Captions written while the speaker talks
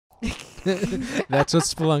That's what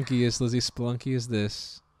Spelunky is, Lizzie. Spelunky is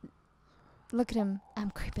this. Look at him.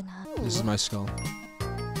 I'm creeping up. This is my skull.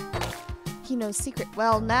 He knows secret.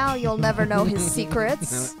 Well, now you'll never know his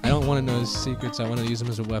secrets. I don't want to know his secrets. I want to use him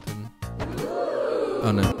as a weapon.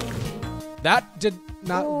 Oh no. That did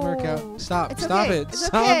not work out. Stop. It's Stop okay. it. It's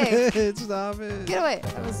Stop okay. it. Stop it. Get away.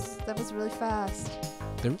 That was really fast.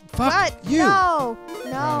 Fuck What? you. No.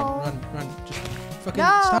 No. Run. Just fucking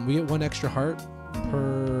No. stop. We get 1 extra heart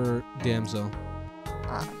per damsel.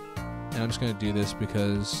 And I'm just going to do this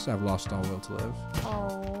because I've lost all will to live.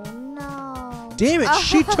 Oh, no. Damn it.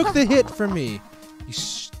 She took the hit from me. You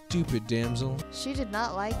stupid damsel. She did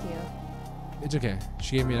not like you. It's okay.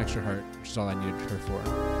 She gave me an extra heart, which is all I needed her for.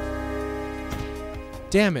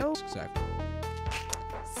 Damn it. Oh. Exactly.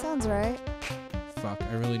 Sounds right. Fuck.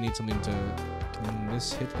 I really need something to... Can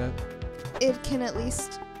this hit that? It can at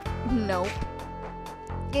least... Nope.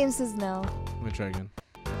 Game says no. Let me try again.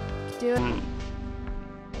 Do it.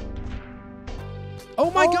 Oh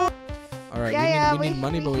my god! Alright, Yeah, we need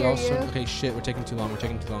money, but we hear also... you. Okay, shit. We're taking too long. If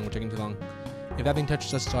that thing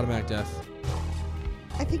touches us, it's automatic death.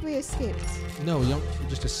 I think we escaped. No, you don't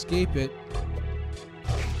just escape it.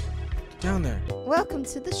 Get down there. Welcome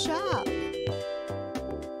to the shop.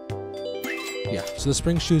 Yeah, so the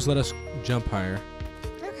spring shoes let us jump higher.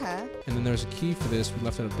 Okay. And then there's a key for this. We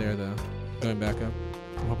left it up there, though. Going back up.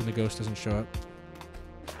 I'm hoping the ghost doesn't show up.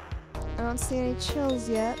 I don't see any chills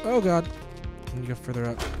yet. Oh, God. Let me go further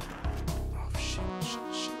up. Oh, shit.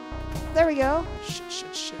 There we go.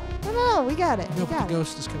 Shit. No, we got it. No, we but got the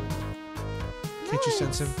ghost is coming. Can't you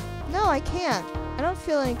sense him? No, I can't. I don't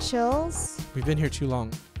feel any chills. We've been here too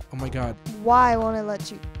long. Oh, my God. Why won't I let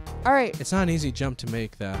you? All right. It's not an easy jump to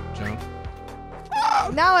make, that jump.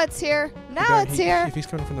 Now it's here. Here. If he's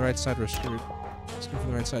coming from the right side, we're screwed. He's coming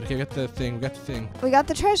from the right side. Okay, we got the thing. We got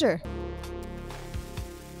the treasure.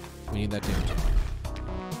 We need that damsel.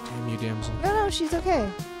 Damn you, damsel. No, she's okay.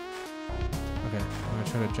 Okay, I'm gonna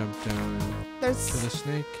try to jump down to the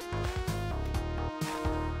snake.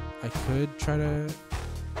 I could try to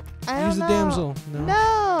use the damsel.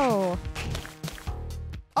 No.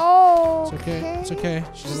 Oh. It's okay.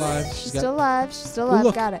 She's alive. She's still alive.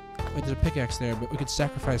 Look. Got it. Wait, there's a pickaxe there, but we could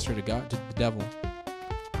sacrifice her to God, to the devil.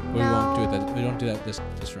 But No. we won't do it. We don't do that this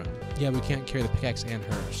run. Yeah, we can't carry the pickaxe and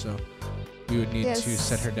her, so we would need to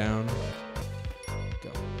set her down.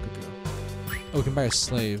 Good go. Oh, we can buy a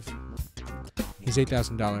slave. He's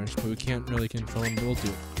 $8,000, but we can't really control him, but we'll do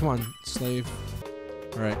it. Come on, slave.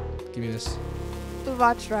 Alright, give me this. We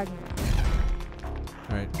watched Ragnarok.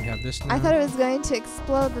 Alright, we have this now. I thought it was going to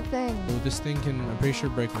explode the thing. Oh, this thing can, I'm pretty sure,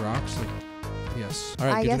 break rocks. Like, yes.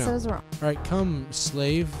 Alright, I guess I was wrong. Alright, come,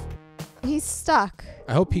 slave. He's stuck.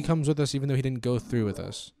 I hope he comes with us, even though he didn't go through with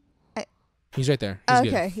us. He's right there. He's Okay,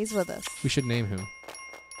 good. he's with us. We should name him.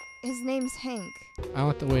 His name's Hank. I don't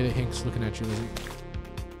like the way that Hank's looking at you, Lizzie.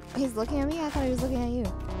 He's looking at me? I thought he was looking at you.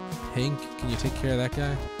 Hank, can you take care of that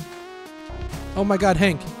guy? Oh my god,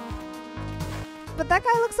 Hank! But that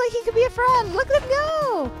guy looks like he could be a friend. Look at him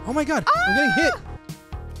go! Oh my god, I'm getting hit!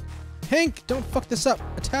 Hank, don't fuck this up.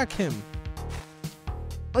 Attack him.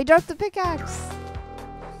 We dropped the pickaxe.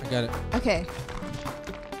 I got it. Okay.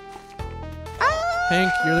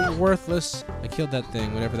 Hank, you're worthless. I killed that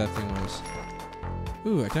thing, whatever that thing was.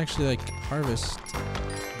 Ooh, I can actually, like, harvest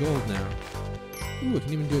gold now. Ooh, I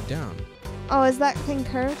can even do it down. Oh, is that thing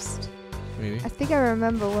cursed? Maybe. I think I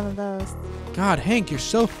remember one of those. God, Hank, you're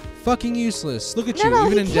so fucking useless. Look at you, No,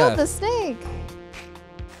 even he in killed death. the snake.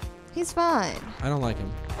 He's fine. I don't like him.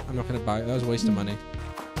 I'm not gonna buy it. That was a waste of money.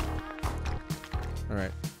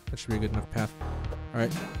 Alright, that should be a good enough path.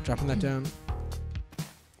 Alright, dropping that down.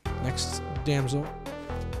 Next damsel.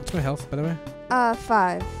 What's my health, by the way?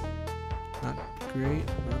 5. Not great,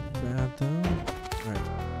 not bad though. Alright.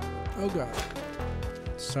 Oh god.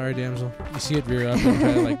 Sorry, damsel. You see it rear up and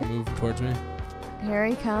try to like move towards me? Here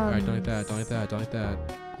he comes. Alright, don't like that, don't like that, don't like that.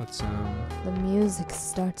 Let's The music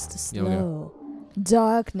starts to Yeah, we slow.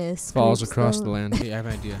 Darkness falls creeps across over. the land. Hey, I have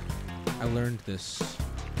an idea. I learned this.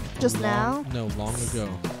 Just now? No, long ago.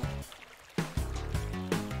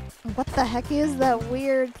 What the heck is that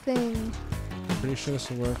weird thing? Pretty sure this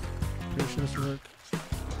will work.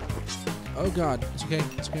 Oh god, it's okay,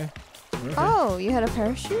 it's okay. We're okay. Oh, you had a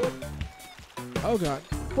parachute? Oh god.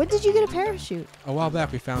 When did you get a parachute? A while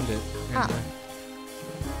back we found it. And,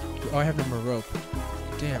 oh, I have no more rope.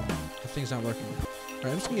 Damn, the thing's not working.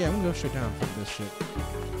 Alright, I'm gonna go straight down. Fuck this shit.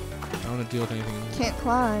 I don't want to deal with anything. Can't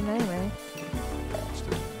climb anyway.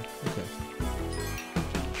 Okay.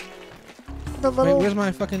 The little. Wait,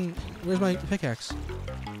 where's my pickaxe?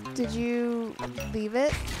 Did you leave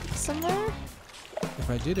it somewhere? If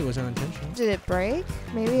I did, it was unintentional. Did it break?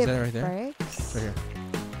 Maybe Is that it right there? breaks. It's right here.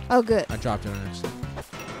 Oh, good. I dropped it on accident.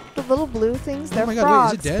 The little blue things, they're oh my frogs,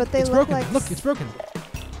 God, wait, is it dead? but they it's look broken. like... Look, it's broken.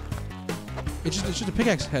 It's just a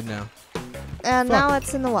pickaxe head now. And now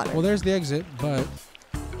it's in the water. Well, there's the exit, but...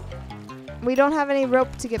 We don't have any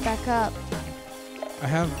rope to get back up. I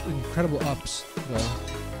have incredible ups,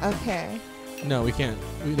 though. Okay. No, we can't.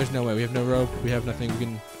 There's no way. We have no rope. We have nothing. We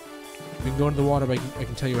can go into the water, but I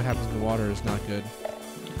can tell you what happens in the water is not good.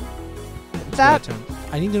 It's That...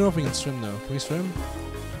 I need to know if we can swim, though. Can we swim?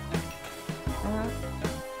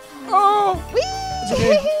 Oh! Whee! It's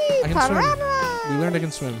okay. I can Panorama! swim. We learned I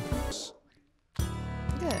can swim.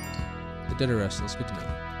 Good. The dead are restless. Good to know.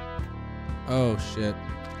 Oh, shit.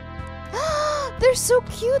 They're so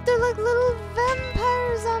cute. They're like little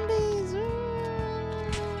vampire zombies.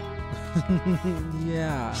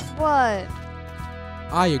 Yeah. What?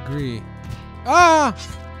 I agree. Ah!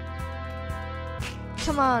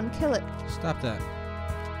 Come on, kill it. Stop that.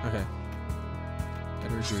 Okay.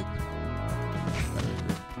 Better regroup.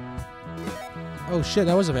 Oh shit,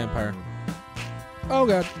 that was a vampire. Oh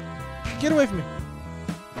god. Get away from me.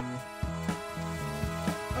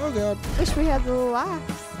 Oh god. Wish we had the little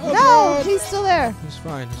axe. Oh no, God. he's still there. He's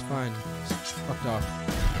fine, he's fine. He's fucked off.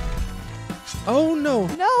 Oh no.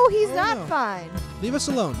 No, he's Oh, not no. fine. Leave us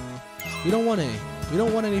alone. We don't want any. We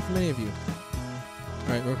don't want any from any of you.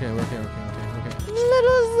 Alright, we're okay, we're okay, we're okay, we're okay, okay.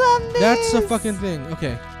 Little zombies. That's the fucking thing.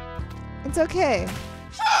 Okay. It's okay.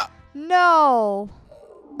 No.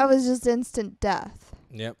 That was just instant death.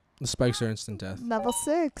 Yep. The spikes are instant death. Level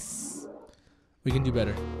 6. We can do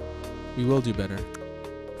better. We will do better.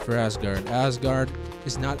 For Asgard. Asgard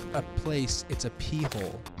is not a place, it's a pee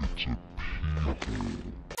hole.